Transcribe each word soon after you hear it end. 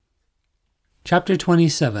Chapter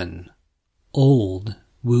 27. Old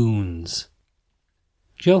Wounds.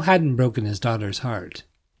 Joe hadn't broken his daughter's heart.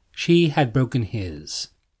 She had broken his.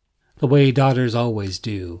 The way daughters always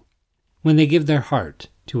do, when they give their heart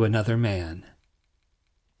to another man.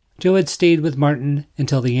 Joe had stayed with Martin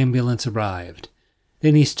until the ambulance arrived.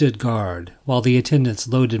 Then he stood guard while the attendants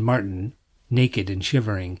loaded Martin, naked and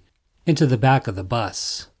shivering, into the back of the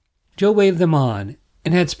bus. Joe waved them on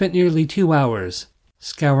and had spent nearly 2 hours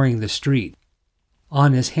scouring the street.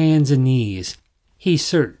 On his hands and knees, he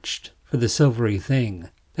searched for the silvery thing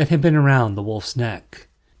that had been around the wolf's neck,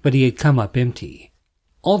 but he had come up empty.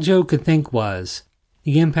 All Joe could think was,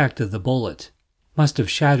 the impact of the bullet must have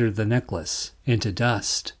shattered the necklace into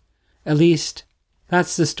dust. At least,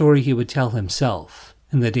 that's the story he would tell himself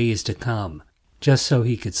in the days to come, just so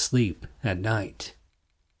he could sleep at night.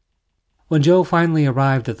 When Joe finally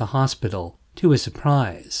arrived at the hospital, to his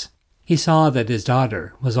surprise, he saw that his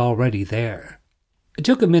daughter was already there. It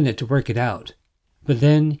took a minute to work it out, but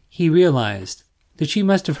then he realized that she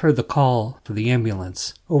must have heard the call for the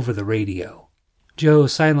ambulance over the radio. Joe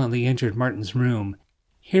silently entered Martin's room,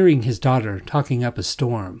 hearing his daughter talking up a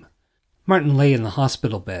storm. Martin lay in the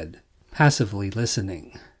hospital bed, passively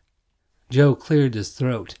listening. Joe cleared his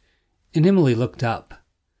throat, and Emily looked up.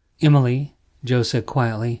 "Emily," Joe said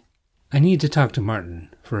quietly, "I need to talk to Martin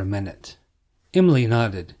for a minute." Emily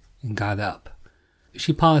nodded and got up.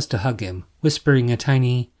 She paused to hug him, whispering a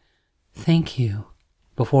tiny, "Thank you,"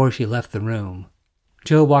 before she left the room.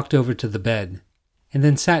 Joe walked over to the bed, and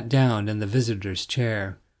then sat down in the visitor's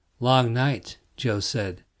chair. "Long night," Joe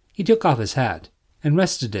said. He took off his hat and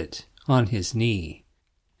rested it on his knee.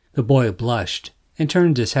 The boy blushed and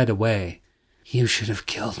turned his head away. "You should have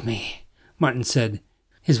killed me," Martin said.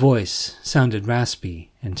 His voice sounded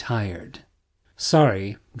raspy and tired.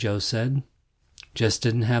 "Sorry," Joe said. "Just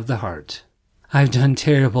didn't have the heart." "I've done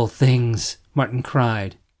terrible things," Martin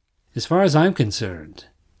cried. "As far as I'm concerned,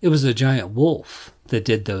 it was a giant wolf that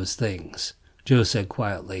did those things," Joe said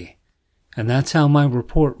quietly. "And that's how my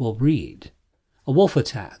report will read. A wolf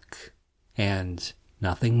attack, and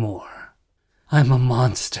nothing more." "I'm a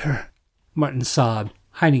monster," Martin sobbed,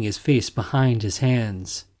 hiding his face behind his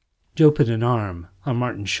hands. Joe put an arm on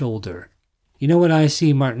Martin's shoulder. "You know what I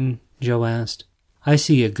see, Martin?" Joe asked. "I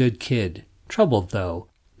see a good kid, troubled though,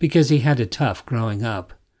 because he had it tough growing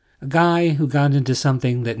up. A guy who got into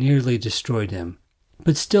something that nearly destroyed him,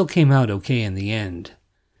 but still came out okay in the end.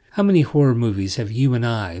 How many horror movies have you and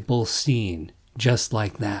I both seen just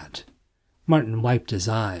like that?" Martin wiped his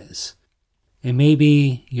eyes. "And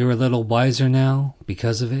maybe you're a little wiser now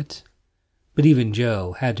because of it?" But even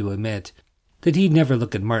Joe had to admit that he'd never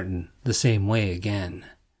look at Martin the same way again.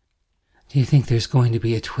 "Do you think there's going to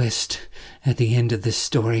be a twist at the end of this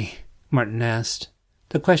story?" Martin asked.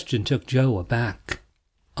 The question took Joe aback.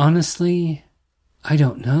 "Honestly, I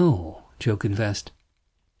don't know," Joe confessed.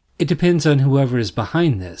 "It depends on whoever is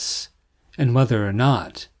behind this, and whether or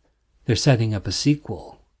not they're setting up a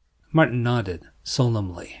sequel." Martin nodded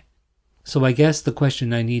solemnly. "So I guess the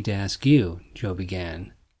question I need to ask you," Joe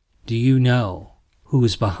began, "do you know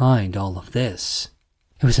who's behind all of this?"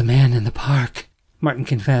 "It was a man in the park," Martin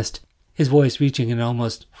confessed, his voice reaching an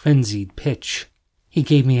almost frenzied pitch. "He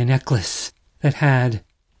gave me a necklace that had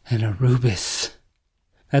an arubis."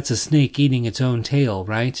 "That's a snake eating its own tail,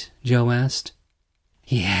 right?" Joe asked.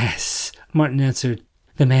 "Yes," Martin answered.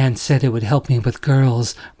 "The man said it would help me with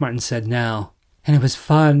girls," Martin said now. "And it was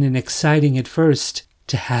fun and exciting at first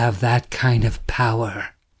to have that kind of power.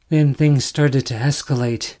 Then things started to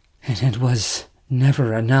escalate, and it was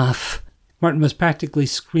never enough." Martin was practically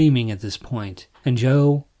screaming at this point, and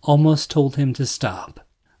Joe almost told him to stop.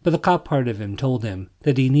 But the cop part of him told him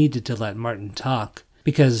that he needed to let Martin talk,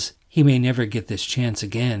 because he may never get this chance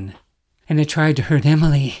again. "And it tried to hurt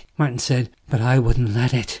Emily," Martin said, "but I wouldn't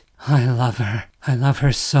let it. I love her. I love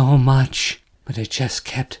her so much. But it just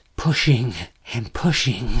kept pushing and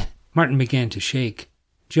pushing." Martin began to shake.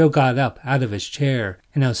 Joe got up out of his chair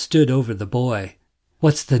and now stood over the boy.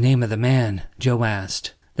 "What's the name of the man?" Joe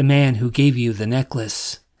asked. "The man who gave you the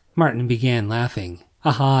necklace." Martin began laughing,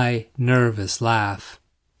 a high, nervous laugh.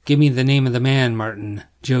 "Give me the name of the man, Martin,"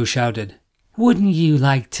 Joe shouted. "Wouldn't you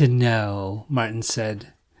like to know?" Martin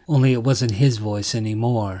said. Only it wasn't his voice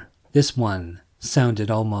anymore. This one sounded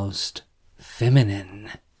almost feminine.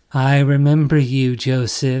 "I remember you,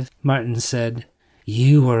 Joseph," Martin said.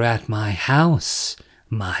 "You were at my house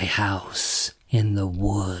in the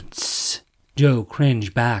woods." Joe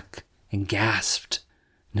cringed back and gasped.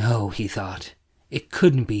 No, he thought, it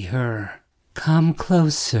couldn't be her. "Come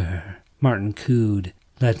closer," Martin cooed.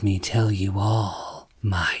 "Let me tell you all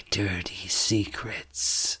my dirty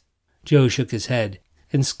secrets." Joe shook his head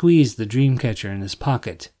and squeezed the dream catcher in his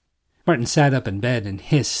pocket. Martin sat up in bed and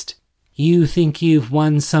hissed, "You think you've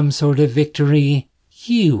won some sort of victory?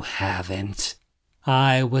 You haven't.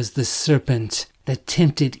 I was the serpent that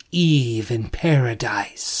tempted Eve in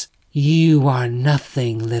paradise. You are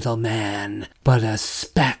nothing, little man, but a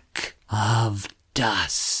speck of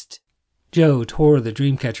dust." Joe tore the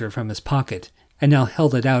dreamcatcher from his pocket and now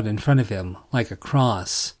held it out in front of him like a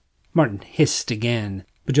cross. Martin hissed again,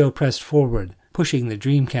 but Joe pressed forward, pushing the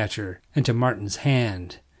dreamcatcher into Martin's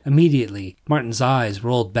hand. Immediately, Martin's eyes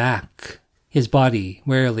rolled back. His body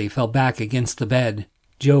warily fell back against the bed.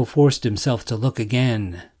 Joe forced himself to look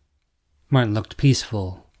again. Martin looked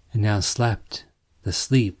peaceful and now slept the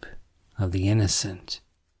sleep of the innocent.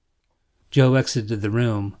 Joe exited the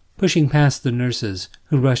room, pushing past the nurses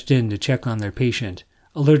who rushed in to check on their patient,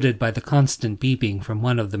 alerted by the constant beeping from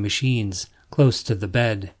one of the machines close to the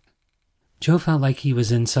bed. Joe felt like he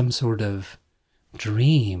was in some sort of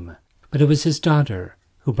dream, but it was his daughter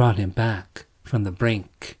who brought him back from the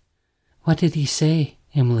brink. "What did he say?"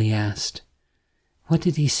 Emily asked. "What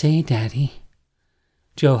did he say, Daddy?"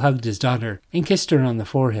 Joe hugged his daughter and kissed her on the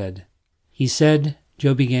forehead. "He said,"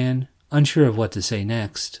 Joe began, unsure of what to say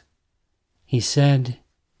next. "He said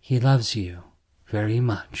he loves you very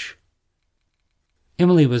much."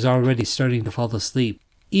 Emily was already starting to fall asleep,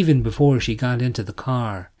 even before she got into the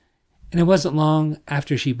car, and it wasn't long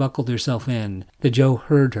after she buckled herself in that Joe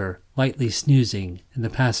heard her lightly snoozing in the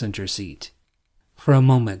passenger seat. For a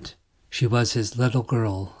moment, she was his little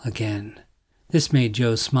girl again. This made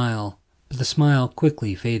Joe smile, but the smile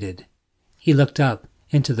quickly faded. He looked up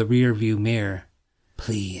into the rear-view mirror.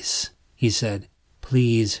 "Please," he said,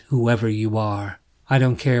 "please, whoever you are, I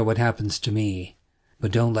don't care what happens to me,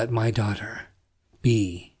 but don't let my daughter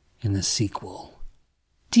be in the sequel."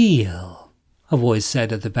 "Deal," a voice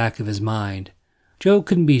said at the back of his mind. Joe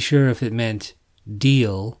couldn't be sure if it meant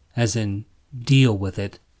deal, as in deal with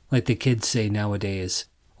it, like the kids say nowadays,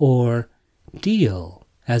 or deal,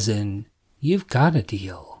 as in you've got a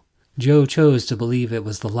deal. Joe chose to believe it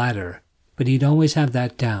was the latter, but he'd always have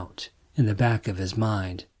that doubt in the back of his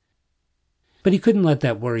mind. But he couldn't let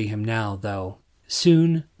that worry him now, though.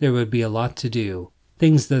 Soon there would be a lot to do,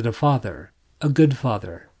 things that a father, a good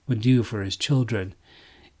father, would do for his children.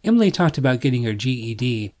 Emily talked about getting her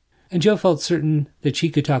GED, and Joe felt certain that she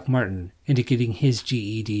could talk Martin into getting his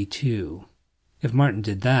GED too. If Martin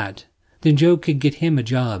did that, then Joe could get him a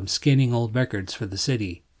job scanning old records for the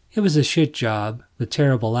city. It was a shit job with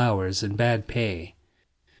terrible hours and bad pay,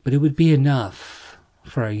 but it would be enough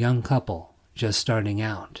for a young couple just starting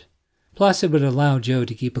out. Plus, it would allow Joe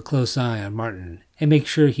to keep a close eye on Martin and make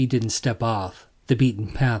sure he didn't step off the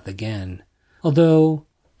beaten path again. Although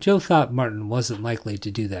Joe thought Martin wasn't likely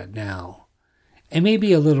to do that now. And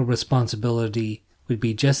maybe a little responsibility would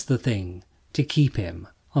be just the thing to keep him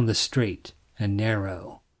on the straight and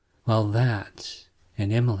narrow. Well, that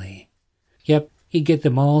and Emily. Yep, he'd get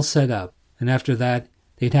them all set up, and after that,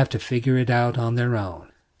 they'd have to figure it out on their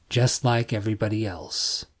own, just like everybody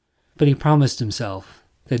else. But he promised himself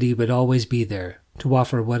that he would always be there to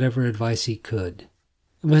offer whatever advice he could.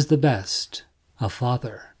 It was the best a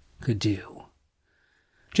father could do.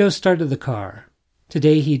 Joe started the car.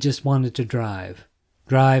 Today he just wanted to drive.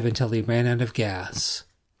 Drive until he ran out of gas.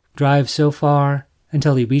 Drive so far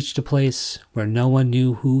until he reached a place where no one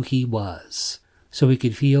knew who he was, so he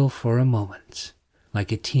could feel for a moment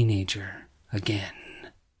like a teenager again.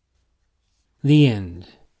 The end.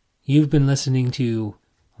 You've been listening to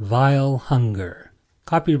Vile Hunger.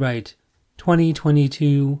 Copyright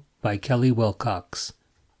 2022 by Kelly Wilcox.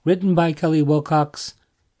 Written by Kelly Wilcox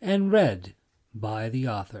and read by the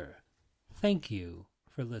author. Thank you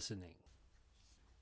for listening.